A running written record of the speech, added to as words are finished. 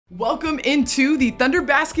Welcome into the Thunder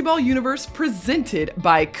Basketball Universe presented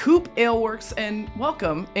by COOP Ale Works, and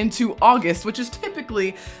welcome into August, which is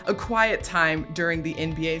typically a quiet time during the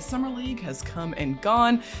NBA. Summer League has come and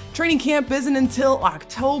gone. Training camp isn't until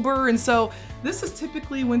October, and so this is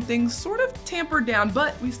typically when things sort of tamper down,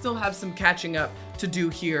 but we still have some catching up to do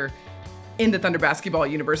here in the Thunder Basketball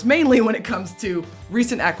Universe, mainly when it comes to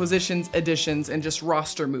recent acquisitions, additions, and just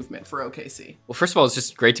roster movement for OKC. Well, first of all, it's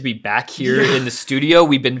just great to be back here in the studio.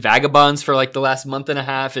 We've been vagabonds for like the last month and a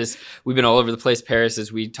half as we've been all over the place. Paris,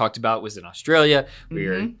 as we talked about, was in Australia. We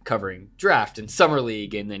are covering draft and summer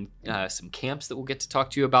league and then some camps that we'll get to talk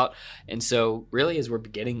to you about. And so really, as we're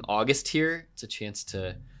beginning August here, it's a chance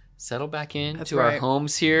to settle back into our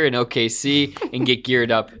homes here in OKC and get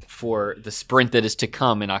geared up for the sprint that is to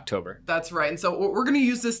come in October. That's right. And so we're going to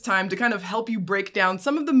use this time to kind of help you break down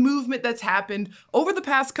some of the movement that's happened over the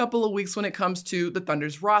past couple of weeks when it comes to the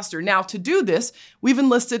Thunder's roster. Now, to do this, we've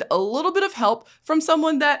enlisted a little bit of help from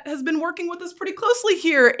someone that has been working with us pretty closely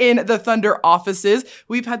here in the Thunder offices.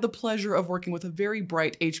 We've had the pleasure of working with a very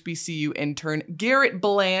bright HBCU intern, Garrett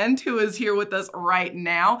Bland, who is here with us right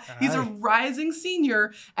now. Hi. He's a rising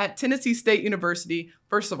senior at Tennessee State University.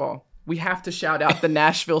 First of all, we have to shout out the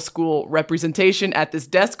Nashville school representation at this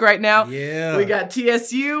desk right now. Yeah. We got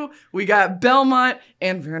TSU, we got Belmont,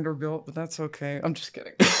 and Vanderbilt, but that's okay. I'm just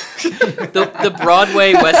kidding. The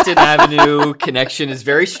Broadway Weston Avenue connection is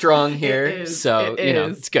very strong here.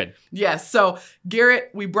 It's good. Yes. So Garrett,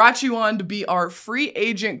 we brought you on to be our free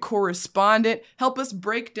agent correspondent. Help us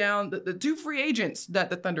break down the two free agents that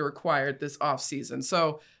the Thunder acquired this offseason.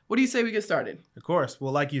 So what do you say we get started? Of course.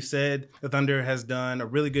 Well, like you said, the Thunder has done a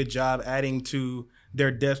really good job adding to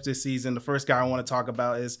their depth this season. The first guy I want to talk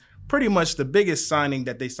about is pretty much the biggest signing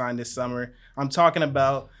that they signed this summer. I'm talking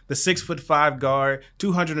about the 6'5" guard,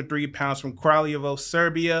 203 pounds from Kraljevo,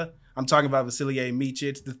 Serbia. I'm talking about Vasilije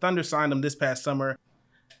Micic. The Thunder signed him this past summer.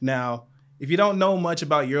 Now, if you don't know much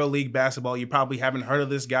about EuroLeague basketball, you probably haven't heard of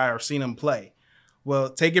this guy or seen him play. Well,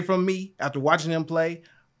 take it from me. After watching him play,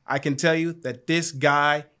 I can tell you that this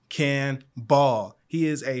guy can ball. He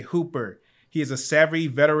is a hooper. He is a savvy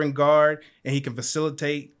veteran guard, and he can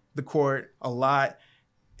facilitate the court a lot,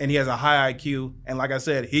 and he has a high IQ. And like I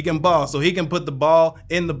said, he can ball, so he can put the ball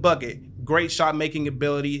in the bucket. Great shot-making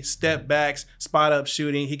ability, step backs, spot-up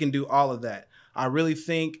shooting. He can do all of that. I really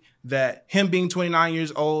think that him being 29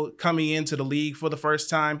 years old, coming into the league for the first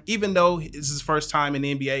time, even though it's his first time in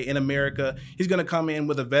the NBA in America, he's going to come in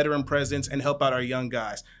with a veteran presence and help out our young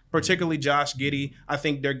guys, particularly Josh Giddey. I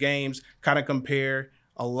think their games kind of compare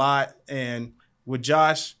a lot. And with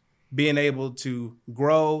Josh being able to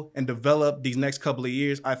grow and develop these next couple of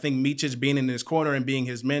years, I think Micic being in his corner and being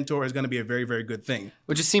his mentor is going to be a very, very good thing.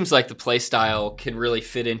 Which just seems like the play style can really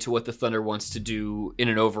fit into what the Thunder wants to do in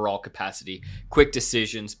an overall capacity. Quick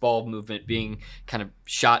decisions, ball movement, being kind of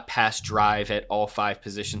shot, pass, drive at all five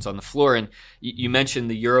positions on the floor. And you mentioned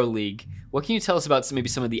the EuroLeague. What can you tell us about some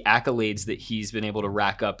of the accolades that he's been able to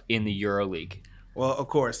rack up in the EuroLeague? Well, of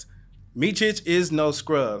course, Micic is no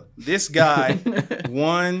scrub. This guy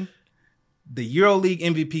won the EuroLeague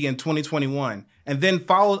MVP in 2021, and then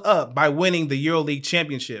followed up by winning the EuroLeague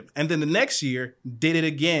championship. And then the next year, did it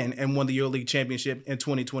again and won the EuroLeague championship in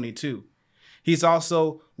 2022. He's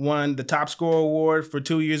also won the top scorer award for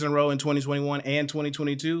 2 years in a row in 2021 and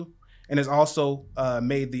 2022, and has also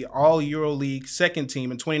made the All-EuroLeague second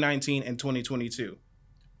team in 2019 and 2022.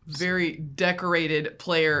 Very decorated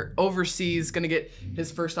player overseas, going to get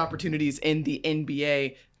his first opportunities in the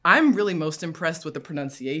NBA. I'm really most impressed with the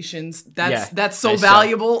pronunciations. That's so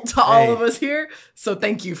valuable to all of us here. So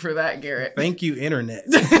thank you for that, Garrett. Thank you, Internet.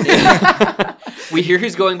 We hear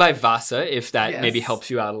he's going by Vasa, if that maybe helps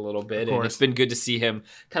you out a little bit. And it's been good to see him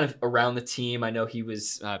kind of around the team. I know he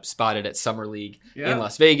was spotted at Summer League in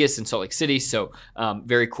Las Vegas and Salt Lake City. So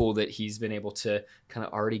very cool that he's been able to kind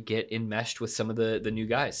of already get enmeshed with some of the new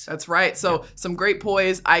guys. That's right. So some great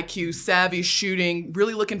poise, IQ, savvy shooting.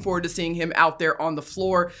 Really looking forward to seeing him out there on the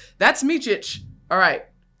floor. That's Micic. All right.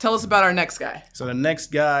 Tell us about our next guy. So the next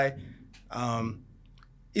guy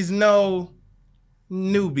is no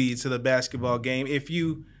newbie to the basketball game. If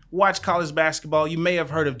you watch college basketball, you may have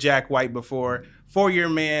heard of Jack White before. 4-year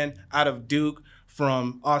man out of Duke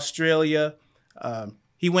from Australia.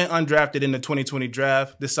 He went undrafted in the 2020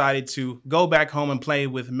 draft, decided to go back home and play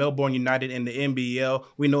with Melbourne United in the NBL.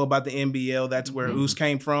 We know about the NBL. That's where Oos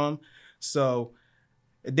came from. So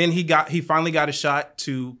then he finally got a shot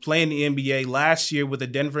to play in the NBA last year with the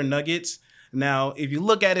Denver Nuggets. Now, if you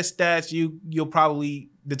look at his stats, you'll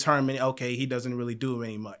probably determine, okay, he doesn't really do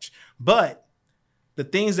very much. But the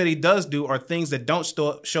things that he does do are things that don't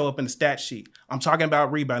show up in the stat sheet. I'm talking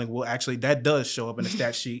about rebounding. Well, actually, that does show up in the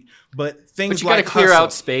stat sheet. But things like you got to clear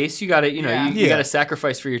out space. You got to, you got to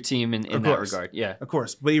sacrifice for your team in that regard. Yeah, of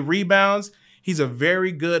course. But he rebounds. He's a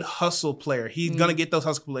very good hustle player. He's gonna get those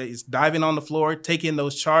hustle plays, diving on the floor, taking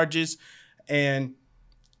those charges, and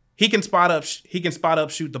he can spot up. He can spot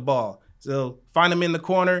up, shoot the ball. So find him in the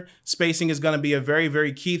corner. Spacing is going to be a very,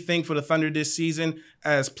 very key thing for the Thunder this season,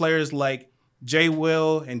 as players like J.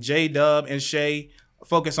 Will and J. Dub and Shea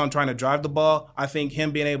focus on trying to drive the ball. I think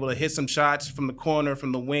him being able to hit some shots from the corner,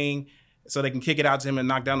 from the wing, so they can kick it out to him and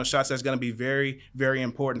knock down the shots, that's going to be very, very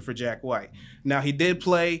important for Jack White. Now, he did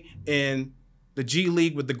play in the G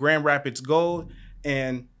League with the Grand Rapids Gold,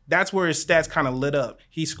 and that's where his stats kind of lit up.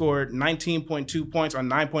 He scored 19.2 points on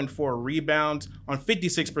 9.4 rebounds on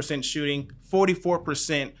 56% shooting,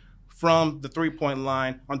 44% from the three-point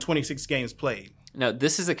line on 26 games played. Now,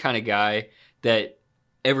 this is the kind of guy that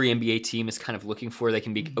every NBA team is kind of looking for. They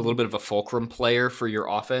can be a little bit of a fulcrum player for your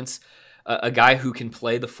offense, a guy who can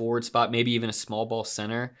play the forward spot, maybe even a small ball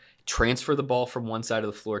center, transfer the ball from one side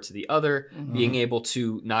of the floor to the other, being able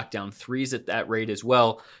to knock down threes at that rate as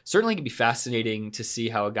well. Certainly can be fascinating to see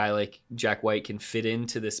how a guy like Jack White can fit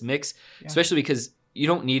into this mix, especially because you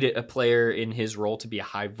don't need a player in his role to be a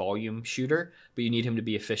high volume shooter, but you need him to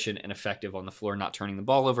be efficient and effective on the floor, not turning the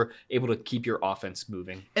ball over, able to keep your offense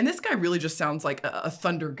moving. And this guy really just sounds like a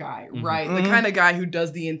Thunder guy, right? The kind of guy who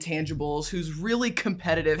does the intangibles, who's really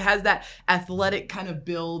competitive, has that athletic kind of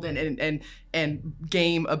build and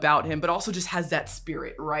game about him, but also just has that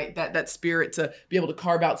spirit, right? That spirit to be able to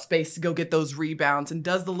carve out space to go get those rebounds and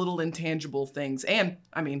does the little intangible things. And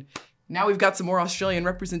I mean, now we've got some more Australian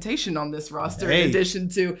representation on this roster in addition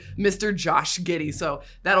to Mr. Josh Giddey. So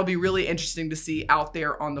that'll be really interesting to see out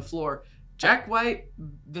there on the floor. Jack White,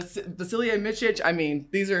 Vasilije Micic, I mean,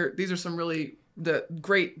 these are some really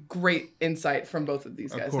great insight from both of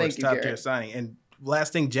these guys. Of course, thank you, top Garrett. tier signing. And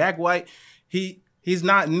last thing, Jack White, he's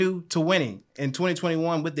not new to winning. In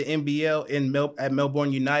 2021 with the NBL at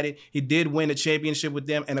Melbourne United, he did win a championship with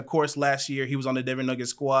them. And, of course, last year he was on the Denver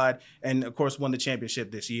Nuggets squad and, of course, won the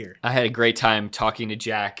championship this year. I had a great time talking to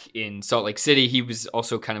Jack in Salt Lake City. He was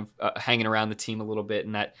also kind of hanging around the team a little bit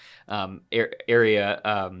in that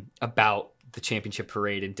area about the championship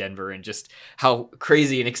parade in Denver and just how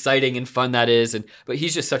crazy and exciting and fun that is. But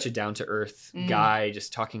he's just such a down-to-earth guy,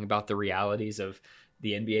 just talking about the realities of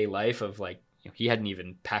the NBA life of, like, he hadn't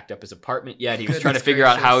even packed up his apartment yet. He was trying to figure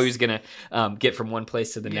out how he was going to get from one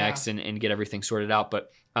place to the next and get everything sorted out.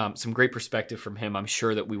 But some great perspective from him, I'm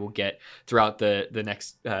sure that we will get throughout the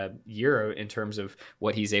next year in terms of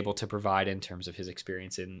what he's able to provide in terms of his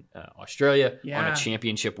experience in Australia on a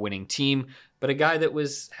championship winning team, but a guy that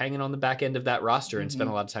was hanging on the back end of that roster and spent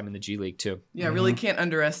a lot of time in the G League too. Yeah, really can't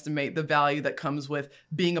underestimate the value that comes with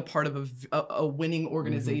being a part of a winning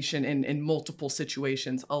organization in multiple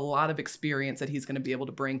situations. A lot of experience that he's going to be able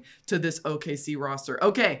to bring to this OKC roster.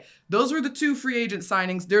 Okay, those were the two free agent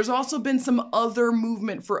signings. There's also been some other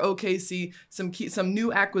movement for OKC, some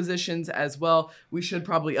new acquisitions as well. We should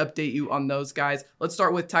probably update you on those guys. Let's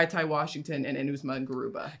start with Ty Washington and Usman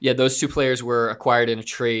Garuba. Yeah, those two players were acquired in a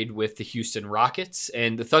trade with the Houston Rockets,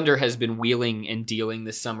 and the Thunder has been wheeling and dealing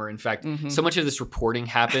this summer. In fact, so much of this reporting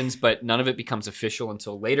happens, but none of it becomes official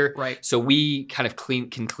until later. Right. So we kind of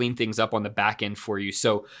can clean things up on the back end for you.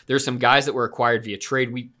 So there's some guys that were acquired via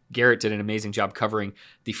trade. Garrett did an amazing job covering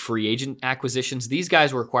the free agent acquisitions. These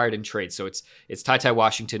guys were acquired in trade. So it's Ty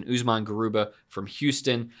Washington, Usman Garuba from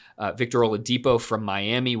Houston, Victor Oladipo from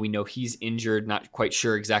Miami. We know he's injured, not quite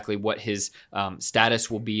sure exactly what his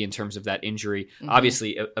status will be in terms of that injury.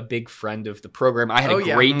 Obviously, a big friend of the program. I had a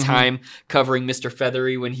great time covering Mr.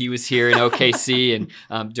 Feathery when he was here in OKC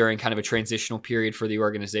and during kind of a transitional period for the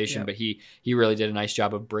organization. But he really did a nice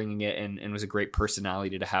job of bringing it and was a great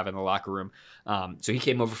personality to have in the locker room. So he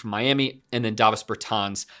came over from Miami, and then Davis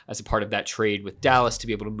Bertans as a part of that trade with Dallas to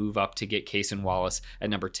be able to move up to get Cason Wallace at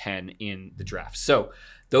number 10 in the draft. So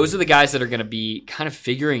those are the guys that are going to be kind of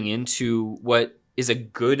figuring into what is a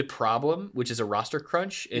good problem, which is a roster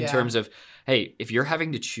crunch in terms of, hey, if you're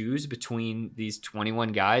having to choose between these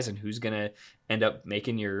 21 guys and who's going to end up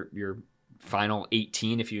making your final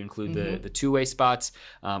 18 if you include the two-way spots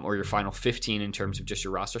or your final 15 in terms of just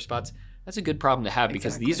your roster spots, that's a good problem to have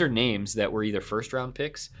because these are names that were either first-round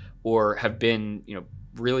picks or have been,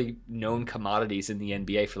 really known commodities in the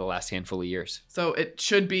NBA for the last handful of years. So it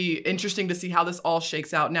should be interesting to see how this all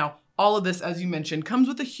shakes out. Now, all of this, as you mentioned, comes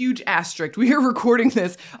with a huge asterisk. We are recording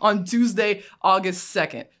this on Tuesday, August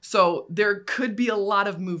 2nd. So there could be a lot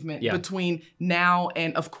of movement between now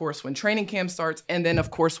and, of course, when training camp starts, and then, of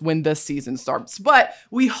course, when the season starts. But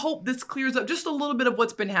we hope this clears up just a little bit of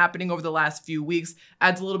what's been happening over the last few weeks,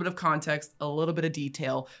 adds a little bit of context, a little bit of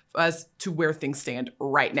detail as to where things stand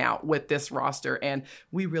right now with this roster. And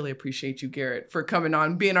we really appreciate you, Garrett, for coming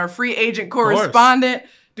on, being our free agent correspondent,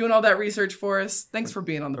 doing all that research for us. Thanks for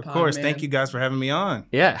being on the pod, Of course. man. Thank you guys for having me on.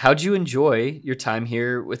 Yeah. How'd you enjoy your time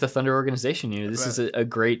here with the Thunder organization? You know, this is a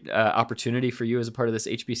great opportunity for you as a part of this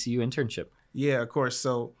HBCU internship. Yeah, of course.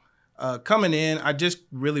 So coming in, I just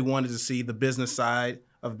really wanted to see the business side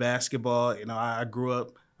of basketball. You know, I grew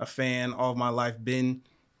up a fan all of my life, been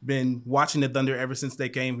watching the Thunder ever since they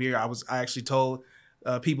came here. I actually told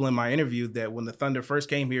people in my interview that when the Thunder first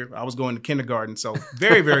came here, I was going to kindergarten. So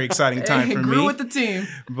very, very exciting time for me. Grew with the team.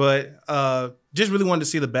 But just really wanted to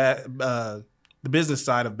see the business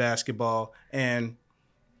side of basketball. And,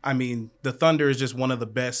 I mean, the Thunder is just one of the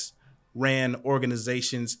best ran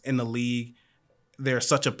organizations in the league. They're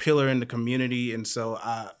such a pillar in the community. And so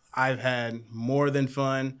I've had more than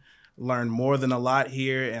fun, learned more than a lot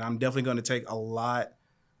here, and I'm definitely going to take a lot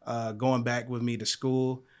going back with me to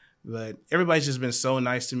school. But everybody's just been so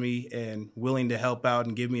nice to me and willing to help out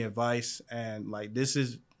and give me advice. And like this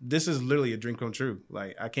is literally a dream come true.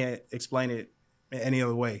 Like I can't explain it any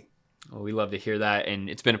other way. Well, we love to hear that, and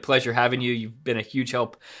it's been a pleasure having you. You've been a huge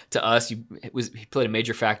help to us. You played a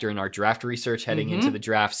major factor in our draft research heading into the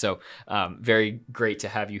draft, so very great to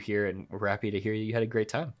have you here, and we're happy to hear you had a great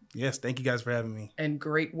time. Yes, thank you guys for having me. And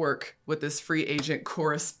great work with this free agent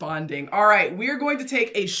corresponding. All right, we are going to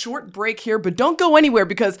take a short break here, but don't go anywhere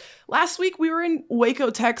because last week we were in Waco,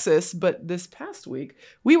 Texas, but this past week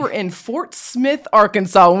we were in Fort Smith,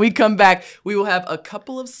 Arkansas. When we come back, we will have a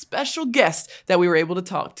couple of special guests that we were able to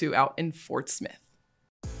talk to out in Fort Smith.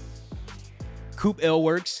 COOP Ale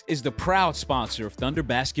Works is the proud sponsor of Thunder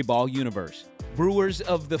Basketball Universe. Brewers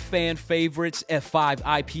of the fan favorites F5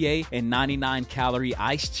 IPA and 99-calorie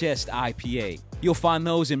Ice Chest IPA. You'll find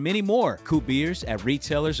those and many more COOP beers at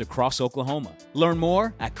retailers across Oklahoma. Learn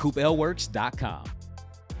more at CoopAleWorks.com.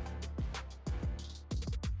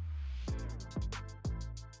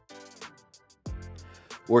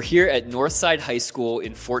 We're here at Northside High School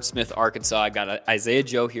in Fort Smith, Arkansas. I got Isaiah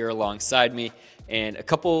Joe here alongside me, and a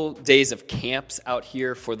couple days of camps out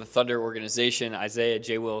here for the Thunder organization. Isaiah,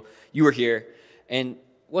 J. Will, you were here, and it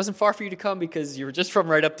wasn't far for you to come because you were just from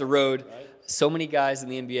right up the road. Right. So many guys in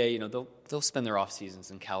the NBA, you know, they'll spend their off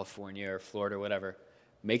seasons in California or Florida or whatever.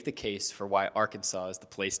 Make the case for why Arkansas is the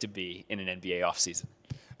place to be in an NBA off season.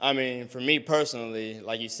 I mean, for me personally,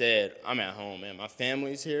 like you said, I'm at home, man. My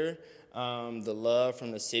family's here. The love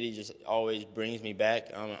from the city just always brings me back.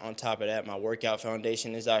 On top of that, my workout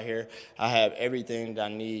foundation is out here. I have everything that I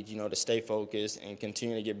need, you know, to stay focused and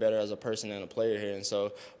continue to get better as a person and a player here. And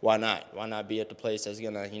so why not? Why not be at the place that's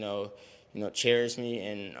going to, you know, cherish me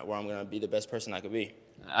and where I'm going to be the best person I could be?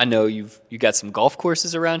 I know you got some golf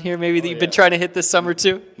courses around here maybe that you've been trying to hit this summer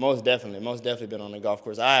too? Most definitely been on the golf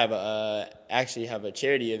course. I have actually have a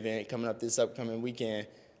charity event coming up this upcoming weekend.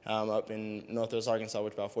 Up in Northwest Arkansas,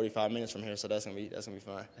 which is about 45 minutes from here, so that's gonna be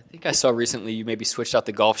fun. I think I saw recently you maybe switched out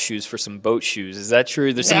the golf shoes for some boat shoes. Is that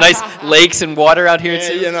true? There's some nice lakes and water out here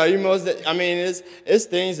too. You know, it's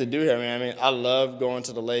things to do here, man. I mean, I love going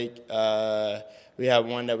to the lake. We have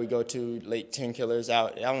one that we go to, Lake 10 Killers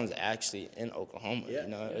out. That one's actually in Oklahoma. Yeah. You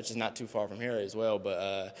know, it's just not too far from here as well.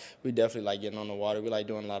 But we definitely like getting on the water. We like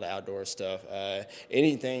doing a lot of outdoor stuff.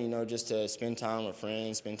 Anything, you know, just to spend time with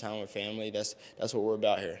friends, spend time with family. That's what we're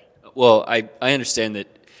about here. Well, I understand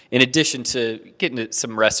that in addition to getting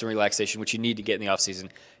some rest and relaxation, which you need to get in the off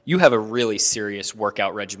season, you have a really serious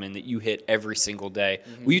workout regimen that you hit every single day.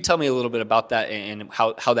 Mm-hmm. Will you tell me a little bit about that and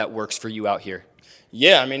how that works for you out here?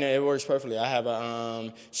 Yeah, I mean, it works perfectly. I have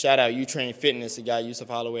a shout-out U-Train Fitness, a guy, Yusuf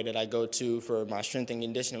Holloway, that I go to for my strength and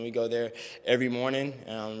conditioning. We go there every morning.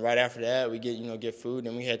 Right after that, we get food,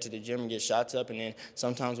 and we head to the gym and get shots up. And then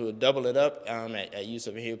sometimes we'll double it up at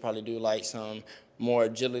Yusuf, and he'll probably do, like, some more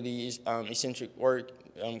agility, eccentric work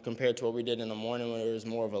compared to what we did in the morning when it was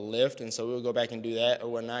more of a lift. And so we'll go back and do that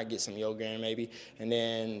or whatnot, get some yoga in maybe. And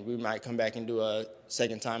then we might come back and do a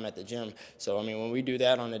second time at the gym. So, I mean, when we do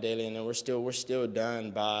that on the daily, and then we're still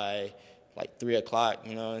done by like 3 o'clock,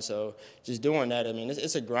 you know. And so just doing that, I mean,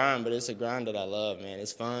 it's a grind, but it's a grind that I love, man.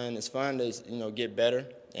 It's fun. It's fun to, you know, get better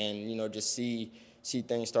and, you know, just see see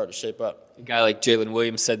things start to shape up. A guy like Jaylin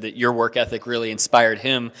Williams said that your work ethic really inspired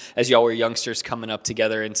him as y'all were youngsters coming up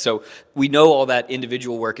together. And so we know all that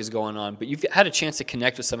individual work is going on, but you've had a chance to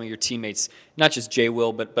connect with some of your teammates, not just Jay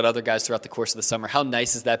Will, but other guys throughout the course of the summer. How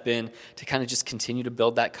nice has that been to kind of just continue to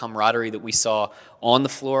build that camaraderie that we saw on the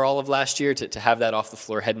floor all of last year to have that off the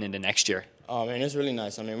floor heading into next year? Oh, man, it's really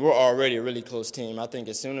nice. I mean, we're already a really close team. I think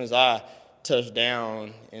as soon as I touched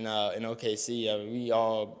down in OKC, we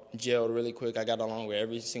all gelled really quick. I got along with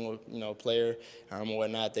every single player and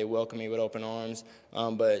whatnot. They welcomed me with open arms.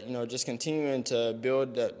 But just continuing to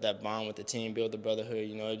build that bond with the team, build the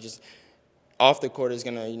brotherhood. Just off the court is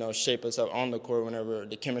gonna shape us up on the court whenever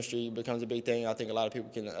the chemistry becomes a big thing. I think a lot of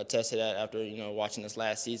people can attest to that after watching this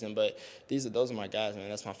last season. But those are my guys, man.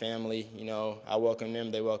 That's my family. I welcome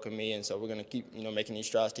them, they welcome me, and so we're gonna keep making these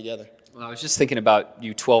strides together. Well, I was just thinking about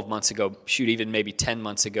you 12 months ago, even maybe 10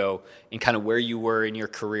 months ago, and kind of where you were in your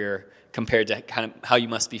career compared to kind of how you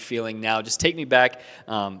must be feeling now. Just take me back,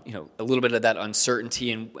 a little bit of that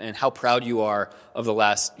uncertainty and how proud you are of the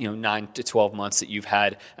last 9 to 12 months that you've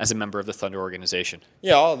had as a member of the Thunder organization.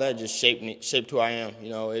 Yeah, all of that just shaped who I am.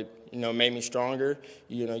 It made me stronger.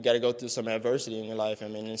 You got to go through some adversity in your life. I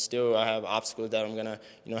mean, and still I have obstacles that I'm gonna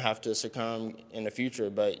have to succumb in the future.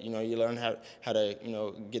 But you learn how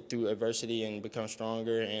to get through adversity and become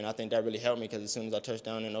stronger. And I think that really helped me because as soon as I touched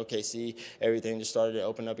down in OKC, everything just started to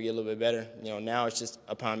open up and get a little bit better. Now it's just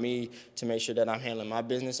upon me to make sure that I'm handling my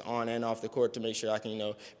business on and off the court to make sure I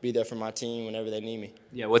can be there for my team whenever they need me.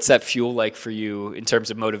 Yeah, what's that fuel like for you in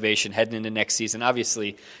terms of motivation heading into next season?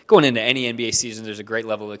 Obviously, going into any NBA season, there's a great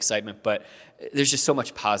level of excitement, but there's just so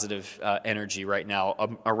much positive energy right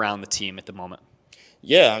now around the team at the moment.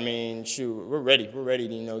 Yeah, I mean, we're ready. We're ready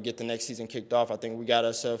to get the next season kicked off. I think we got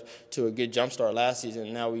ourselves to a good jump start last season,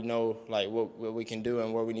 and now we know what we can do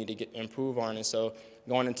and where we need to improve on. And so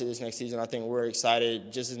going into this next season, I think we're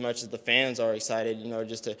excited just as much as the fans are excited,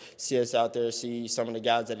 just to see us out there, see some of the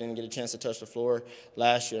guys that didn't get a chance to touch the floor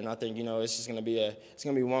last year. And I think, it's just going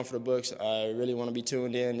to be one for the books. I really want to be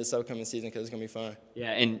tuned in this upcoming season because it's going to be fun.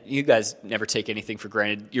 Yeah, and you guys never take anything for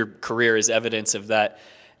granted. Your career is evidence of that.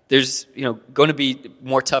 There's going to be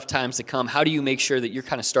more tough times to come. How do you make sure that you're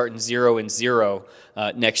kind of starting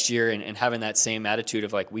 0-0 next year and having that same attitude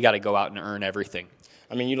of we got to go out and earn everything?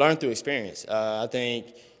 I mean, you learn through experience. I think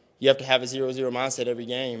you have to have a 0-0 mindset every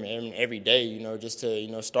game and every day, just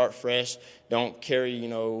to, start fresh. Don't carry,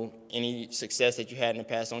 any success that you had in the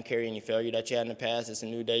past. Don't carry any failure that you had in the past. It's a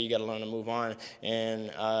new day. You got to learn to move on.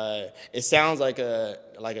 And it sounds like a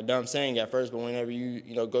dumb saying at first, but whenever you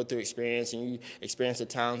go through experience and you experience the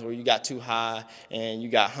times where you got too high and you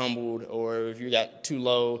got humbled, or if you got too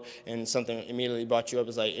low and something immediately brought you up,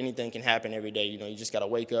 it's like anything can happen every day. You just got to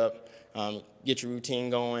wake up, get your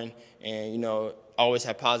routine going, and, always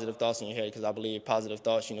have positive thoughts in your head because I believe positive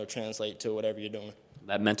thoughts, translate to whatever you're doing.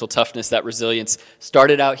 That mental toughness, that resilience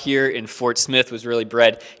started out here in Fort Smith, was really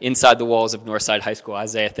bred inside the walls of Northside High School.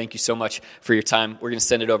 Isaiah, thank you so much for your time. We're going to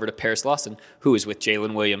send it over to Paris Lawson, who is with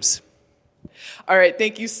Jaylin Williams. All right,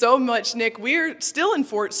 thank you so much, Nick. We're still in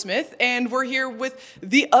Fort Smith, and we're here with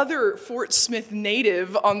the other Fort Smith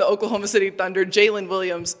native on the Oklahoma City Thunder, Jaylin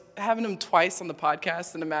Williams. Having him twice on the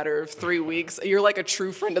podcast in a matter of 3 weeks. You're like a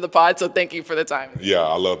true friend of the pod, so thank you for the time. Yeah,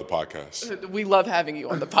 I love the podcast. We love having you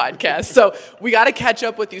on the podcast. So we got to catch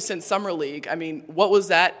up with you since Summer League. I mean, what was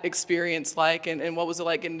that experience like, and what was it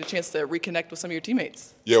like getting a chance to reconnect with some of your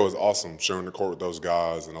teammates? Yeah, it was awesome sharing the court with those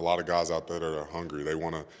guys, and a lot of guys out there that are hungry. They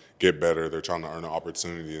want to get better. They're trying to earn an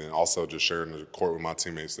opportunity, and also just sharing the court with my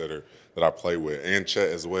teammates that I play with, and Chet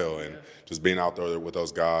as well, and just being out there with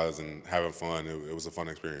those guys and having fun. It was a fun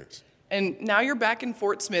experience. And now you're back in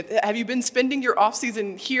Fort Smith. Have you been spending your off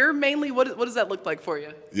season here mainly? What does that look like for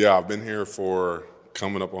you? Yeah, I've been here for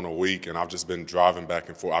coming up on a week, and I've just been driving back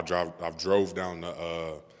and forth. I've drove down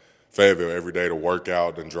to Fayetteville every day to work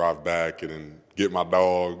out, and drive back, and then get my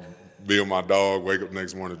dog, be with my dog, wake up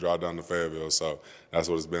next morning, drive down to Fayetteville. So that's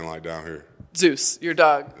what it's been like down here. Zeus, your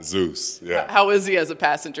dog. Zeus, yeah. How is he as a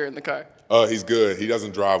passenger in the car? He's good. He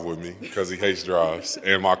doesn't drive with me because he hates drives,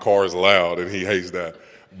 and my car is loud, and he hates that.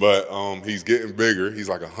 But he's getting bigger. He's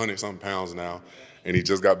like 100-something pounds now, and he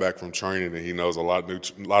just got back from training, and he knows a lot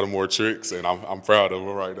of more tricks, and I'm proud of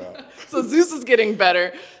him right now. So Zeus is getting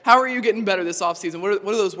better. How are you getting better this offseason? What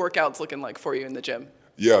are those workouts looking like for you in the gym?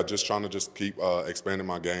 Yeah, just trying to keep expanding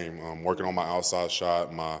my game, working on my outside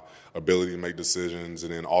shot, my ability to make decisions,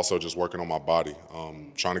 and then also just working on my body,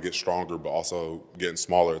 trying to get stronger but also getting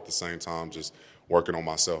smaller at the same time, just working on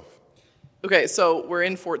myself. Okay, so we're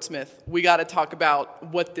in Fort Smith. We got to talk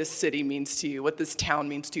about what this city means to you, what this town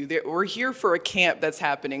means to you. We're here for a camp that's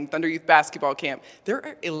happening, Thunder Youth Basketball Camp. There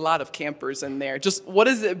are a lot of campers in there. Just what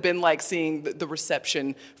has it been like seeing the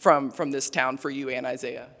reception from this town for you and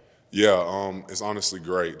Isaiah? Yeah, it's honestly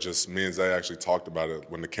great. Just me and Zay actually talked about it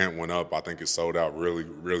when the camp went up. I think it sold out really,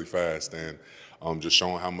 really fast, and just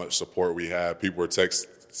showing how much support we have. People are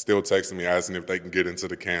still texting me, asking if they can get into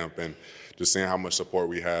the camp, and just seeing how much support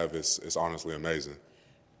we have is honestly amazing.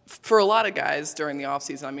 For a lot of guys during the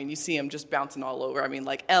offseason, I mean, you see them just bouncing all over. I mean,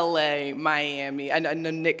 like L.A., Miami. I know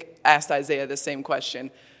Nick asked Isaiah the same question.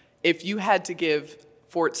 If you had to give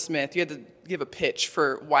Fort Smith, you had to give a pitch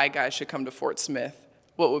for why guys should come to Fort Smith,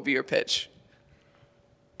 what would be your pitch?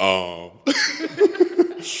 I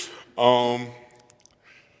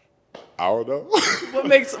don't know.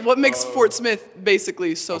 What makes Fort Smith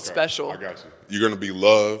basically so special? I got you. You're going to be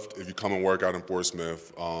loved if you come and work out in Fort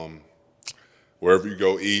Smith. Wherever you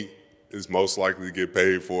go eat is most likely to get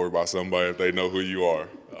paid for by somebody if they know who you are.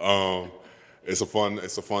 It's a fun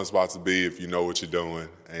spot to be if you know what you're doing,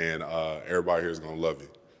 and everybody here is going to love you.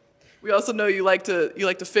 We also know you like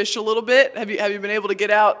to fish a little bit. Have you been able to get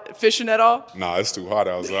out fishing at all? Nah, it's too hot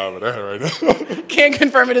outside for that right now. Can't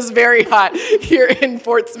confirm it is very hot here in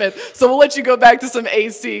Fort Smith. So we'll let you go back to some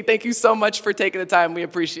AC. Thank you so much for taking the time. We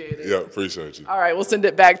appreciate it. Yeah, appreciate you. All right, we'll send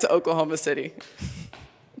it back to Oklahoma City.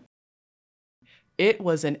 It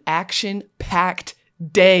was an action-packed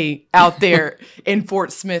day out there in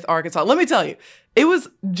Fort Smith, Arkansas. Let me tell you, it was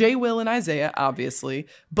Jay, Will, and Isaiah, obviously,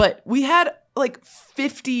 but we had like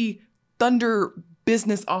 50 Thunder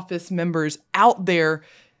business office members out there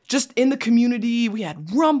just in the community. We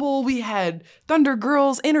had Rumble, we had Thunder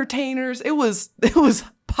Girls, entertainers. It was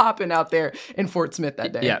popping out there in Fort Smith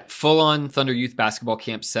that day. Yeah, full-on Thunder Youth Basketball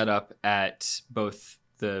Camp set up at both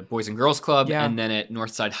the Boys and Girls Club and then at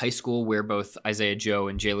Northside High School, where both Isaiah Joe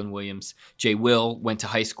and Jaylin Williams, Jay Will, went to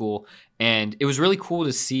high school. And it was really cool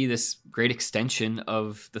to see this great extension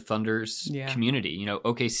of the Thunder's community. You know,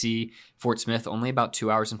 OKC, Fort Smith, only about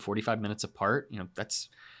 2 hours and 45 minutes apart. You know, that's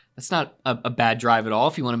not a bad drive at all.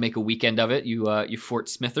 If you want to make a weekend of it, you Fort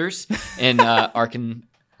Smithers and Arkansans?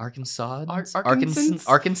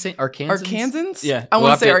 Yeah. I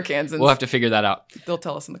want to say Arkansans. We'll have to figure that out. They'll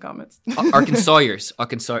tell us in the comments. Arkansayers,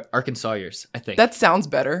 I think. That sounds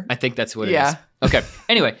better. I think that's what it is. Okay.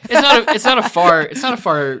 Anyway, it's not a far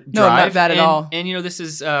drive. No, not bad at all. And you know, this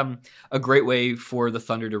is a great way for the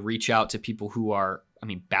Thunder to reach out to people who are,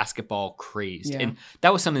 basketball crazed. And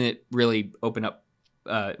that was something that really opened up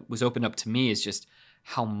to me, is just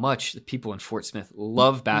how much the people in Fort Smith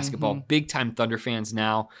love basketball. Big time Thunder fans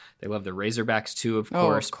now. They love the Razorbacks too, of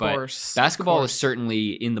course. But basketball is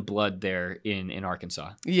certainly in the blood there in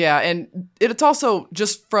Arkansas. Yeah, and it's also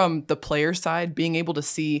just from the player side, being able to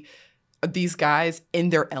see these guys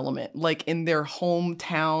in their element, like in their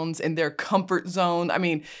hometowns, in their comfort zone. I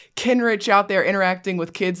mean, Kenrich out there interacting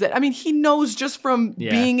with kids that, he knows just from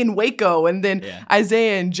being in Waco. And then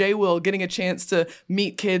Isaiah and Jay Will getting a chance to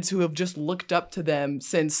meet kids who have just looked up to them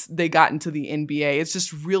since they got into the NBA. It's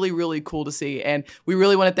just really, really cool to see. And we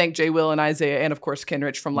really want to thank Jay Will and Isaiah, and of course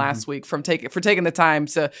Kenrich from last week, for taking the time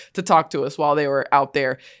to talk to us while they were out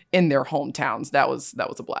there in their hometowns. That was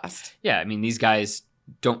a blast. Yeah, these guys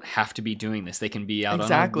don't have to be doing this. They can be out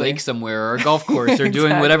on a lake somewhere or a golf course or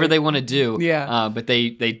doing whatever they want to do. But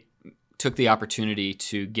they took the opportunity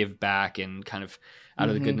to give back, and kind of out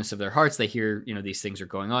of the goodness of their hearts, they hear, these things are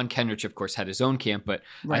going on. Kenrich, of course, had his own camp, but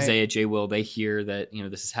Isaiah, Jay Will, they hear that,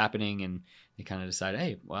 this is happening, and they kind of decide,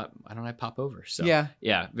 hey, why don't I pop over? So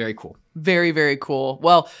yeah, very cool. Very, very cool.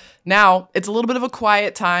 Well, now it's a little bit of a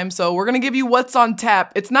quiet time, so we're going to give you what's on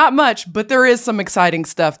tap. It's not much, but there is some exciting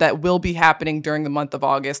stuff that will be happening during the month of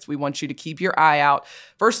August. We want you to keep your eye out.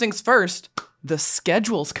 First things first, the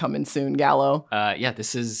schedule's coming soon, Gallo.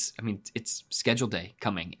 This is, it's schedule day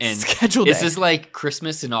coming. And schedule day. This is like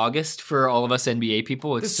Christmas in August for all of us NBA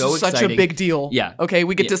people. It's so exciting. Such a big deal. Yeah. Okay,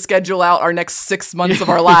 we get to schedule out our next 6 months of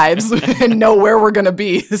our lives and know where we're going to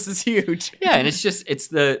be. This is huge. Yeah, and it's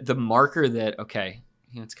the marker that, okay,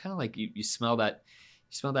 it's kind of like you smell that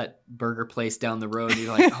burger place down the road.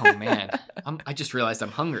 You're like, oh man, I just realized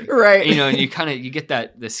I'm hungry. Right. And you get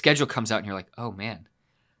that, the schedule comes out and you're like, oh man,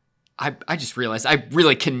 I just realized I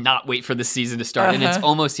really cannot wait for the season to start. And it's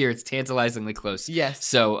almost here. It's tantalizingly close. Yes.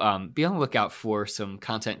 So be on the lookout for some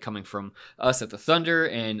content coming from us at the Thunder.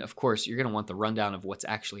 And of course, you're going to want the rundown of what's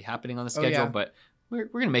actually happening on the schedule. But we're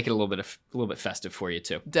going to make it a little bit festive for you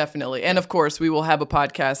too. Definitely. And of course, we will have a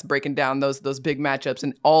podcast breaking down those big matchups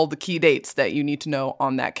and all the key dates that you need to know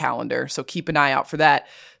on that calendar. So keep an eye out for that.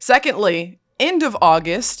 Secondly, end of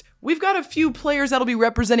August, we've got a few players that'll be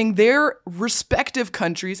representing their respective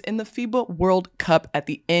countries in the FIBA World Cup at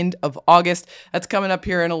the end of August. That's coming up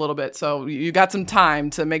here in a little bit, so you got some time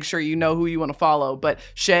to make sure you know who you want to follow. But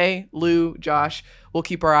Shay, Lou, Josh, we'll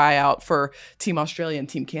keep our eye out for Team Australia and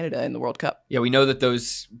Team Canada in the World Cup. Yeah, we know that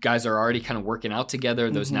those guys are already kind of working out together.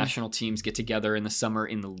 Those national teams get together in the summer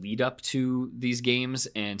in the lead up to these games.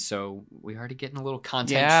 And so we're already getting a little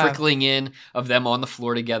content trickling in of them on the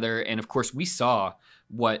floor together. And of course, we saw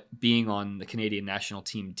what being on the Canadian national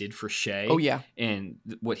team did for Shea. Oh, yeah. And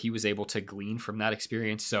what he was able to glean from that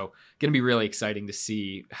experience. So going to be really exciting to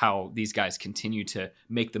see how these guys continue to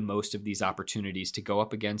make the most of these opportunities to go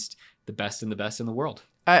up against the best in the world.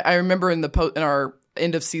 I remember in our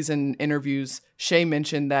end of season interviews, Shea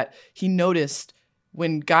mentioned that he noticed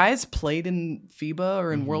when guys played in FIBA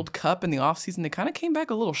or in World Cup in the offseason, they kind of came back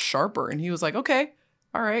a little sharper. And he was like, okay,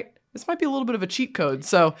 all right, this might be a little bit of a cheat code.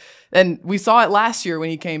 So, and we saw it last year when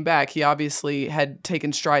he came back. He obviously had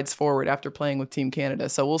taken strides forward after playing with Team Canada.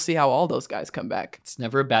 So we'll see how all those guys come back. It's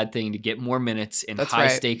never a bad thing to get more minutes in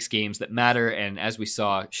high-stakes games that matter. And as we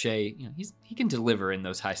saw, Shea, he can deliver in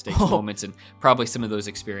those high-stakes moments, and probably some of those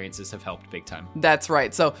experiences have helped big time. That's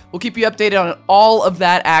right. So we'll keep you updated on all of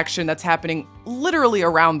that action that's happening literally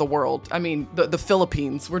around the world. I mean, the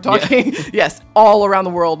Philippines. We're talking, yes, all around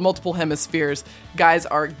the world, multiple hemispheres. Guys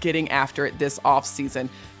are getting after it this off season.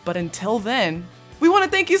 But until then, we want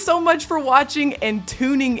to thank you so much for watching and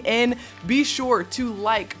tuning in. Be sure to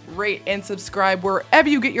like, rate, and subscribe wherever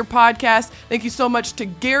you get your podcast. Thank you so much to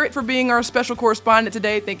Garrett for being our special correspondent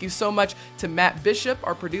today. Thank you so much to Matt Bishop,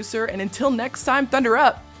 our producer. And until next time, Thunder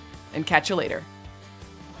up and catch you later.